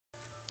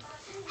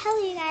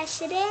Hello you guys,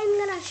 today I'm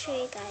going to show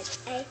you guys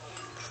a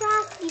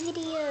crafty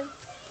video of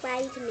what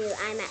I can do.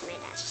 I'm at my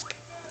desk.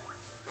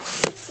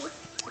 See?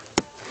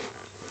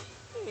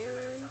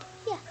 And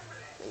yeah,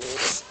 let me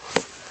just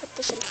put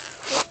this in.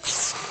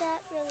 Fix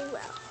that really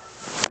well.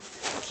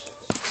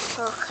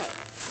 Okay.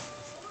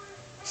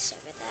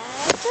 Sorry about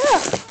that.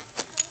 Oh,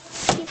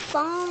 keep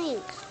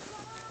falling.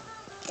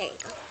 There you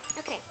go.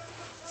 Okay.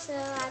 So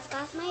I've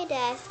got my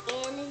desk,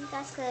 and if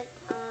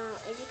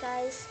you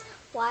guys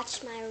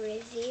watch my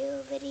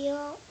review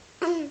video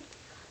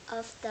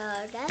of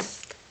the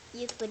desk,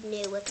 you would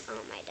know what's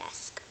on my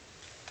desk.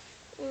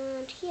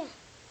 And yeah,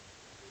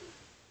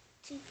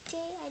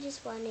 today I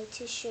just wanted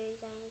to show you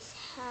guys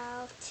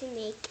how to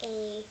make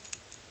sorry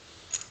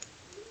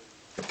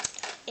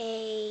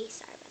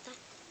about that.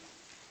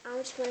 I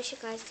just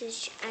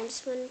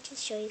wanted to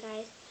show you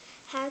guys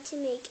how to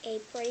make a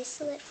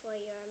bracelet for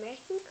your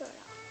American Girl.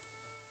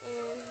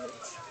 And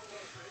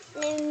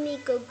let me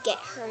go get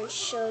her and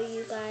show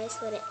you guys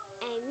what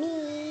I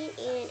mean.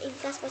 And if you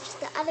guys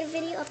watched the other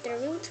video of the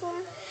room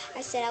tour,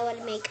 I said I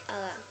would make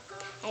a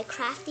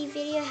crafty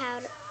video how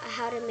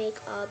to make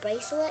a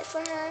bracelet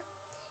for her.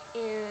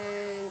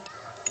 And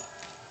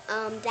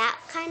that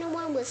kind of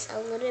one was a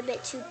little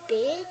bit too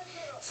big,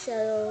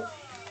 so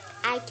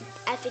I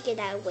figured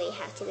that way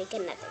how to make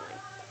another one.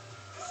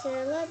 So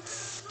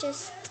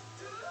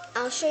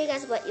I'll show you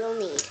guys what you'll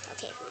need.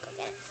 Okay, let me go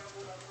get it.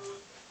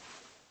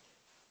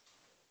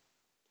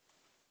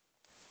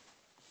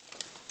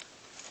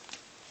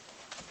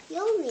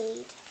 You'll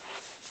need,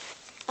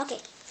 okay,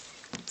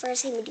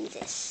 first let me do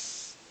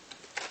this.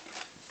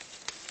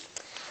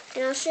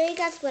 And I'll show you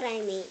guys what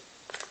I mean.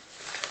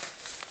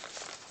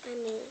 I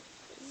mean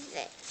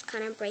this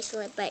kind of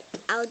bracelet, but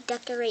I'll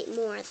decorate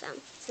more of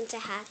them since I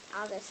have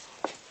all this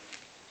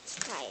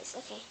ties.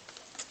 Okay.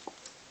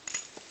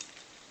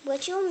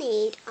 What you'll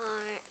need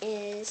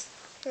is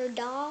her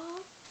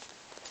doll's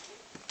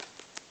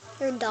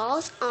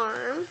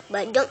arm,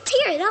 but don't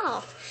tear it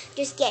off.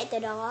 Just get the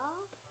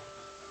doll.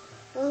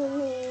 We'll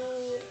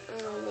need,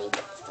 let me get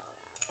this all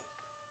out.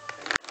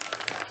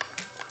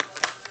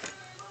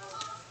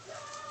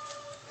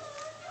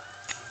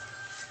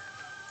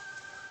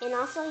 And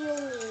also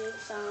you'll need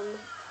some,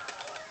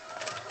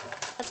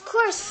 of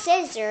course,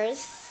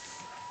 scissors.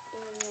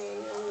 And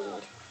then you'll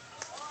need,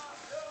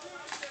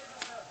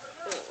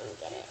 let me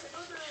get it.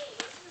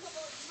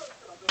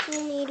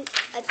 You'll need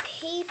a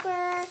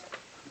paper,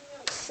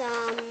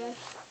 some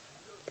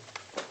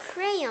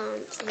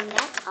crayons, and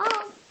that's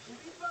all.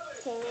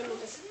 Okay, let me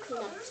just clean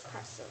up this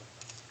part so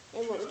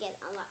it won't get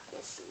a lot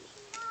messy.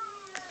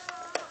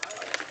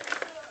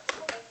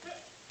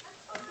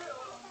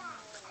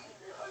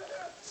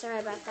 Sorry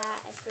about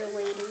that if you're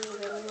waiting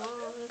really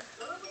long.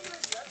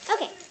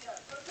 Okay,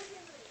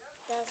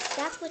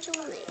 that's what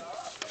you'll need.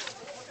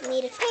 You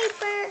need a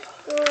paper,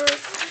 your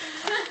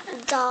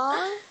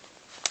doll,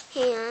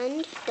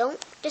 hand, don't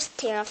just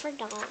tear off her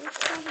doll,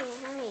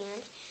 her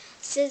hand,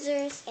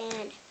 scissors,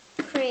 and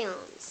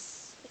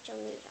crayons, which you'll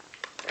need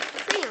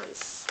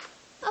crayons.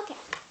 Okay,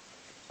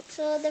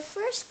 so the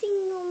first thing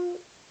you'll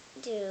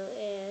do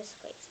is,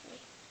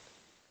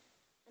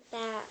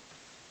 about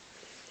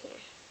here.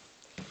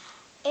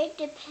 It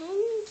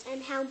depends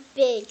on how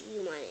big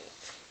you want it,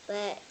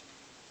 but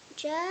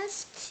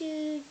just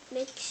to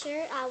make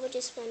sure, I would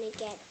just want to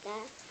get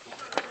the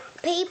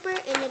paper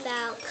and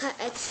about cut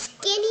a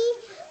skinny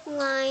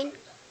line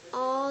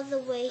all the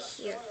way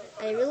here.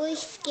 A really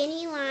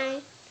skinny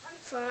line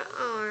for her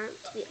arm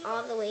to be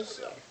all the way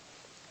here.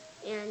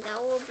 And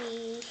that will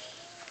be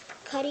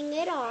cutting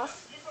it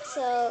off.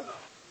 So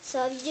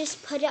if you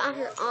just put it on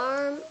her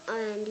arm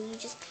and you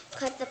just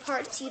cut the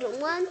parts you don't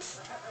want,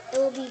 it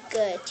will be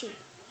good to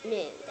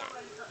know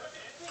that.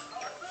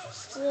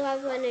 So I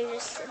want to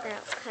just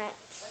about cut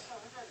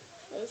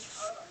a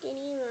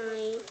skinny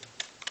line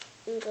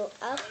and go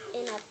up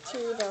and up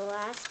to the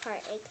last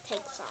part it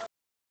takes off.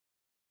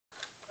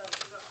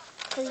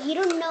 Because you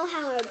don't know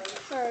how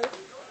her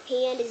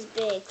hand is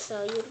big,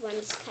 so you'd want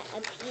to just cut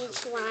a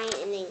huge line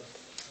and then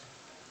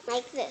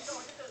like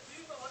this.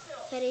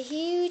 Cut a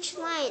huge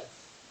line.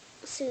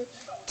 So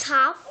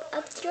top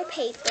up to your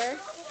paper,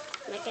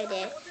 like I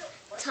did.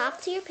 Top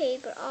to your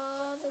paper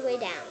all the way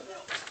down.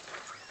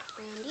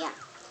 And yeah,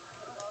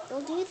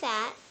 you'll do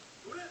that.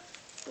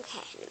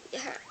 Okay,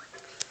 get her.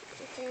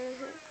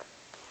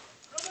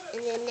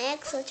 And then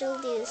next, what you'll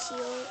do is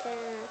you're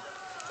gonna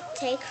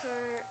take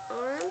her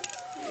arm,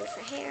 use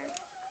her hair,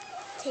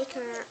 take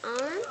her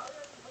arm,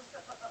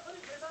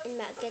 and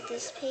about get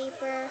this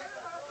paper,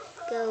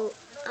 go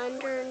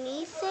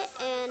underneath it,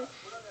 and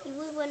you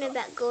would want to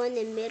about go in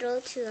the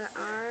middle to her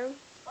arm,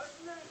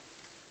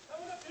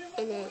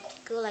 and then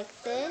go like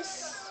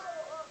this,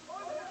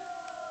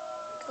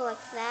 go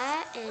like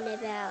that, and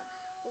about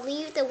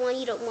leave the one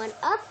you don't want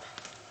up.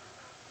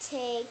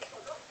 Take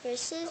your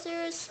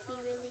scissors, be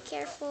really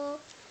careful,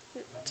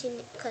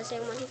 because I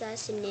want you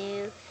guys to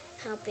know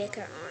how big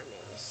her arm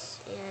is.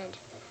 And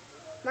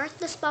mark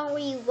the spot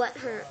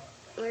where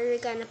you're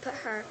gonna put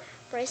her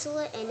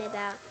bracelet, and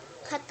about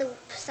cut the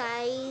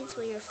sides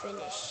when you're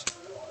finished.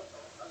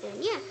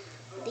 And yeah,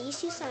 these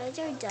two sides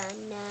are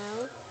done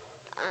now.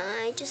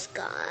 I just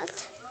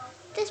got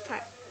this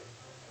part,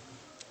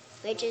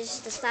 which is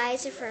the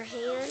size of her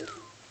hand,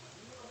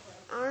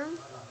 arm,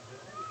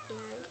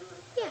 and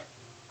yeah,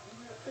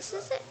 this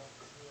is it.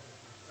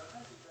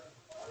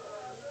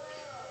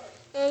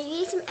 And you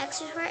need some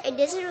extra part. It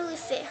doesn't really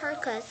fit her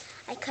because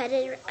I cut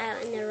it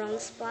out in the wrong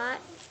spot,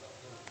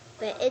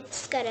 but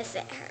it's gonna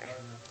fit her.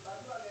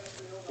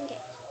 Okay,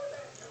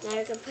 now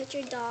you're gonna put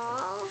your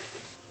doll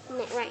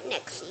right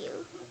next to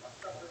you.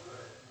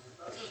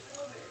 Okay.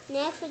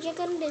 Next, what you're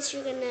gonna do is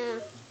you're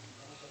gonna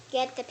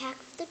get the pack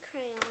of the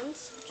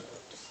crayons,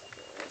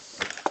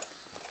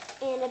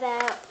 and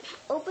about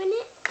open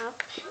it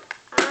up.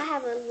 I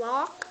have a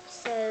lock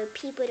so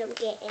people don't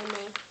get in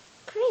my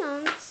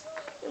crayons.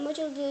 And what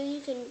you'll do,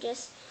 you can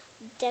just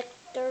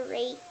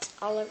decorate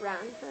all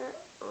around her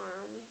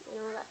arm and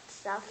all that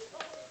stuff.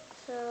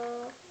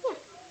 So yeah,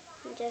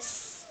 I'm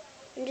just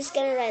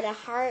gonna write a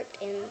heart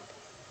and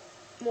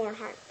more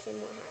hearts and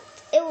more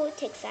hearts. It will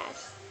take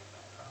fast.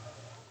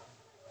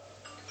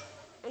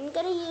 I'm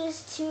gonna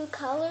use two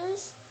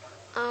colors,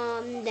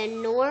 the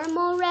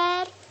normal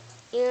red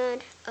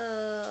and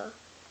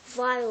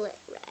violet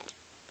red.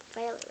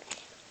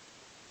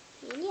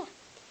 And yeah,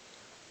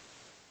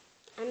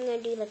 I'm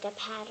gonna do like a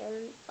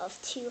pattern of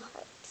 2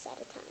 hearts at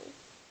a time.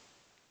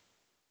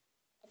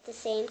 At the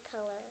same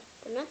color,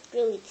 but not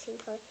really the same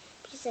color,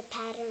 but just a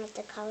pattern of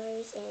the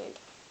colors and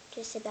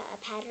just about a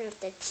pattern of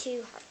the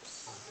 2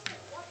 hearts.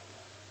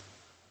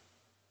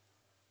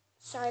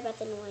 Sorry about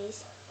the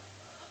noise.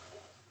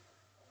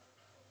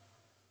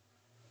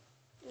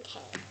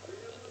 Okay.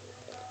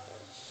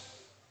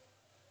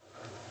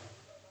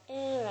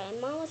 Alright,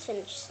 I'm almost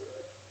finished.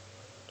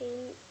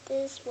 Doing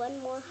this one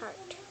more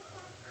heart.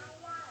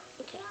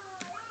 Okay.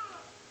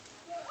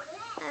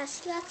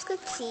 So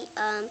let's see.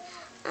 I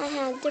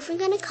have different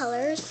kind of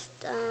colors.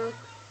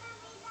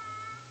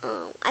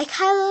 I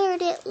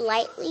colored it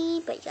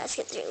lightly, but you guys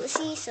can really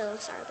see, so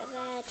sorry about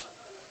that.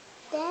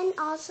 Then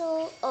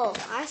also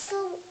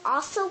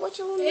what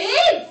you'll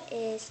need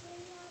is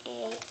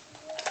a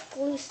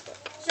glue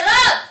stick. Shut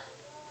up!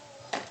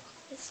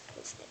 This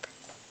glue stick.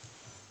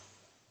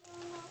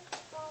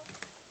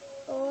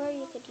 Or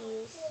you could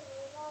use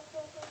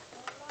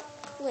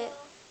glue.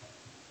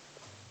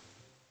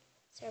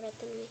 Sorry about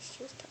the noise.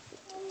 She was talking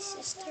to my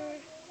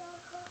sister.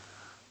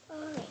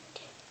 Alright.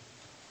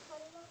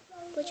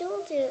 What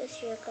you'll do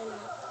is you're gonna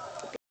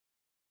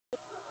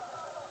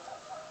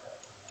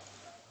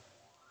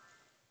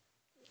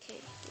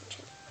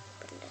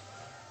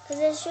because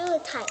it's really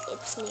tight,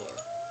 it's new.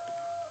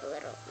 A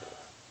little new.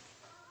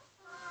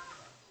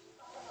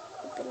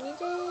 Open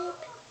it up.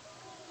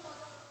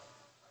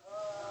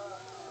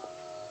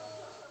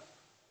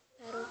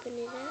 Open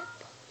it up.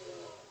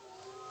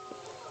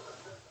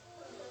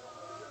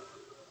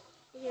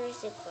 Here's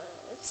the glue.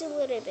 It's a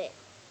little bit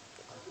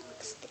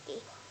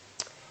sticky.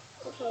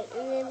 Okay,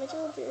 and then what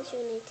you'll do is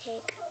you're going to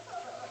take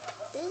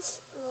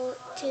this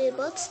to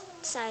both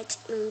sides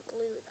and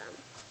glue them.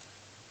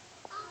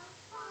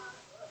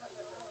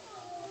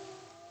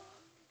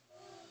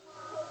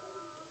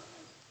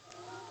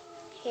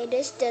 Okay,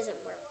 this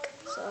doesn't work,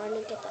 so I'm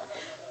going to get that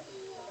one.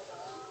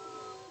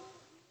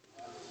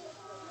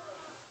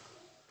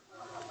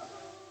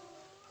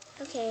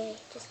 Okay,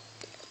 just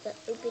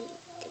open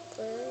the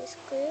glue.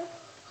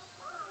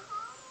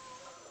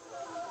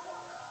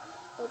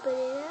 Open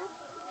it up.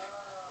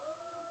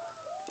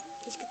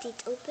 As you can see,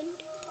 it's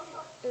opened.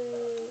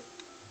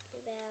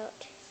 About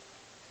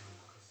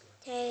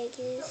take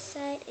this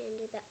side and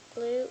do that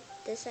glue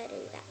this side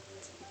and that.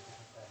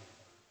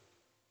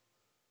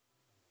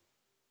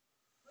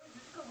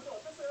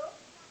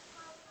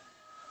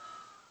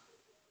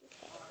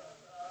 Okay.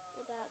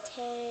 About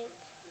take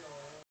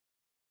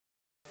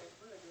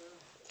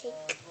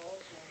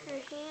her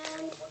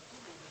hand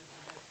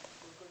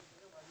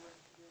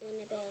and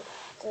about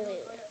glue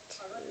it.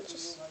 And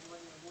just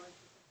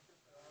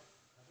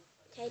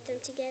tie them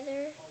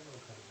together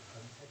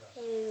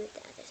and move the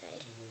other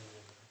side.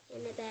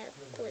 And about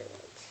glue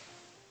it.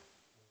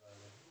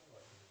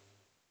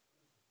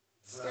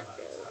 It's not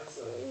really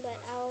gluing, but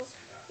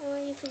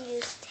you can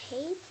use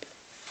tape,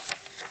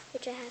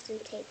 which I have some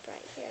tape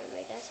right here on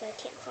my desk, so I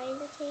can't find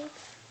the tape.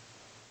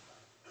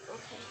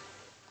 Okay.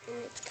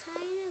 And it's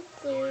kind of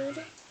glued.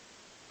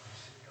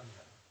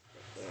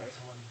 Yeah,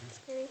 it's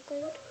kind of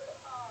glued.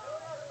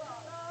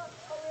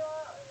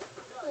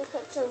 I'll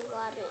put some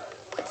water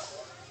in it.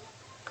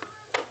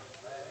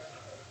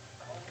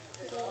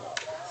 Okay.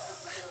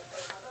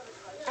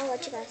 I'll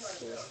let you guys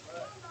see.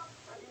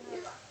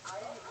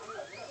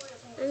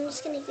 I'm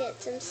just going to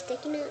get some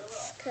sticky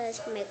notes because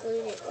my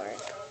glue didn't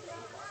work.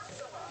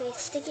 Okay,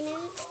 sticky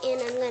notes,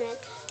 and I'm going to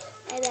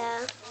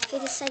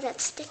get the side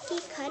that's sticky,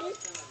 cut it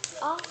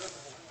off.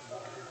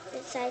 The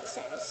sides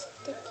that are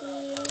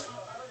sticky.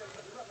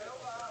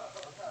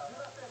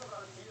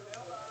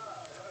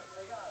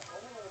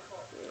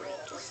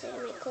 Just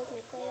let me close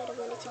my clay. I don't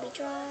want it to be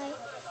dry.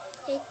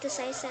 Take the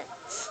sides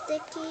that's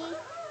sticky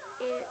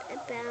and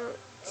about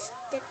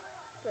stick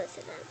both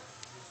of them.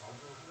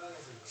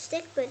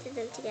 stick both of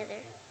them together.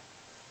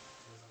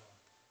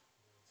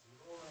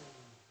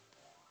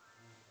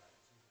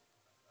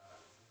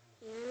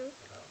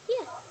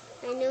 Yeah,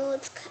 I know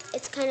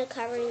it's kind of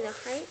covering the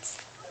hearts,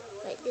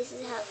 but this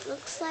is how it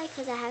looks like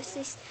because I have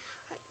these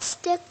hearts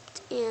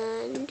sticked,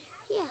 and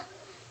yeah,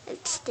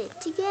 it's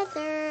sticked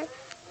together.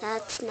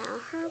 That's now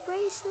her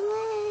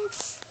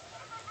bracelets,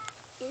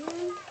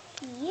 and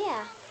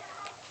yeah.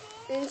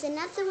 And there's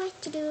another way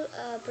to do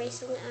a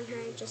bracelet on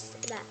her, just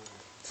about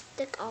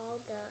stick all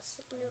the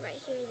sticky note right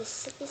here, the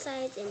sticky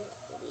sides, and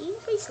the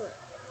bracelet.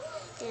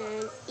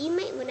 And you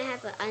might want to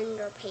have it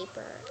under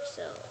paper,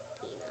 so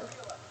you know.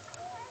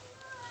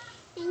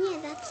 And yeah,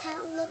 that's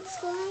how it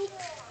looks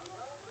like.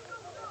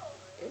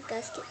 You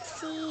guys can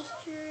see,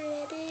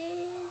 here it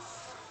is.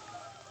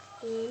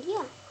 And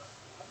yeah,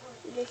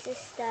 this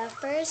is the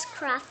first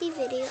crafty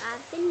video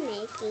I've been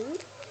making.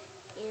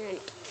 And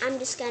I'm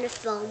just gonna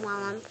film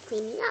while I'm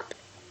cleaning up,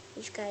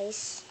 you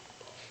guys.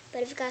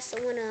 But if you guys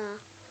don't wanna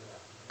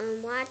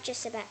watch,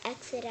 just about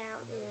exit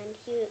out and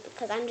here,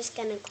 because I'm just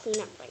gonna clean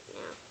up right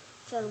now.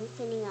 Film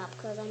cleaning up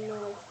because I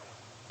know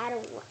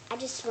I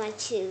just want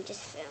to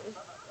just film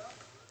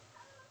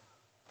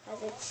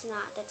because it's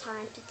not the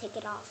time to take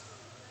it off.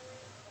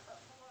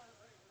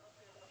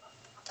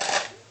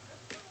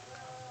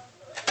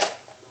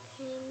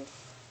 And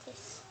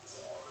just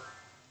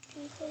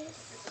do this.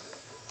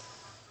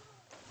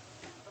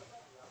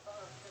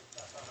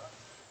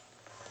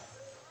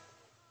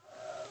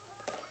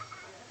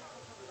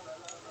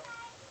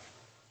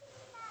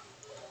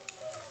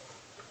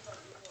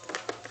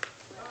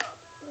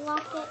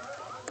 Lock it.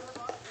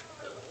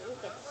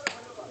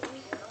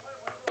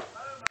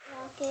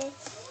 Lock it.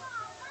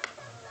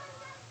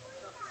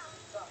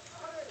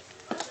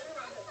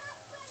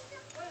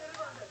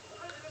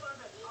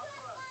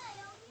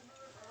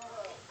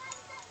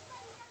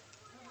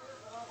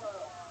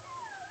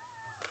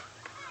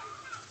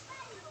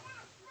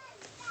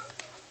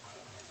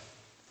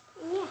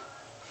 Yeah.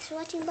 Thanks for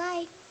watching.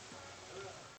 Bye.